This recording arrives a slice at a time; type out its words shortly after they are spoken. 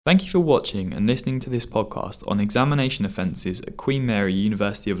Thank you for watching and listening to this podcast on examination offences at Queen Mary,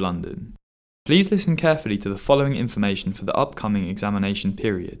 University of London. Please listen carefully to the following information for the upcoming examination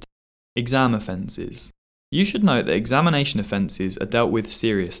period. Exam offences. You should note that examination offences are dealt with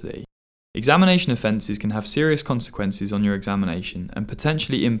seriously. Examination offences can have serious consequences on your examination and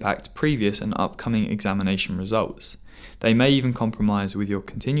potentially impact previous and upcoming examination results. They may even compromise with your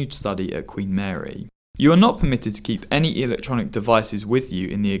continued study at Queen Mary. You are not permitted to keep any electronic devices with you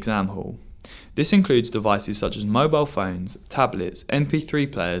in the exam hall. This includes devices such as mobile phones, tablets,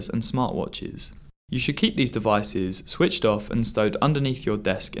 MP3 players and smartwatches. You should keep these devices switched off and stowed underneath your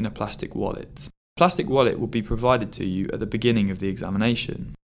desk in a plastic wallet. A plastic wallet will be provided to you at the beginning of the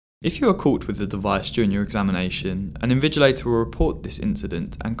examination. If you are caught with the device during your examination, an invigilator will report this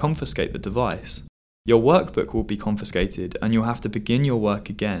incident and confiscate the device. Your workbook will be confiscated and you'll have to begin your work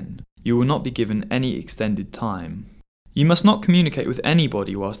again. You will not be given any extended time. You must not communicate with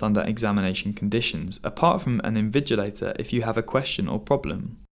anybody whilst under examination conditions, apart from an invigilator if you have a question or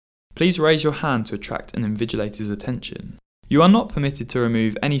problem. Please raise your hand to attract an invigilator's attention. You are not permitted to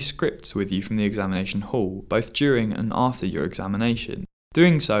remove any scripts with you from the examination hall, both during and after your examination.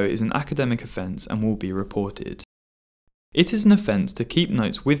 Doing so is an academic offence and will be reported. It is an offence to keep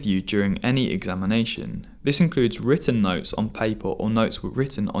notes with you during any examination. This includes written notes on paper or notes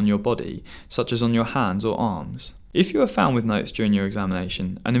written on your body, such as on your hands or arms. If you are found with notes during your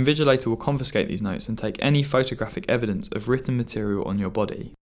examination, an invigilator will confiscate these notes and take any photographic evidence of written material on your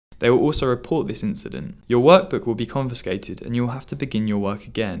body. They will also report this incident. Your workbook will be confiscated and you will have to begin your work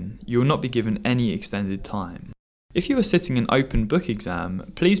again. You will not be given any extended time. If you are sitting an open book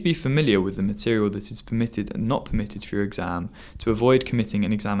exam, please be familiar with the material that is permitted and not permitted for your exam to avoid committing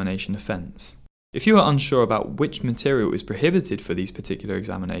an examination offence. If you are unsure about which material is prohibited for these particular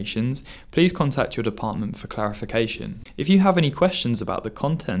examinations, please contact your department for clarification. If you have any questions about the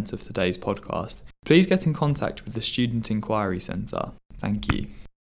content of today's podcast, please get in contact with the Student Inquiry Centre. Thank you.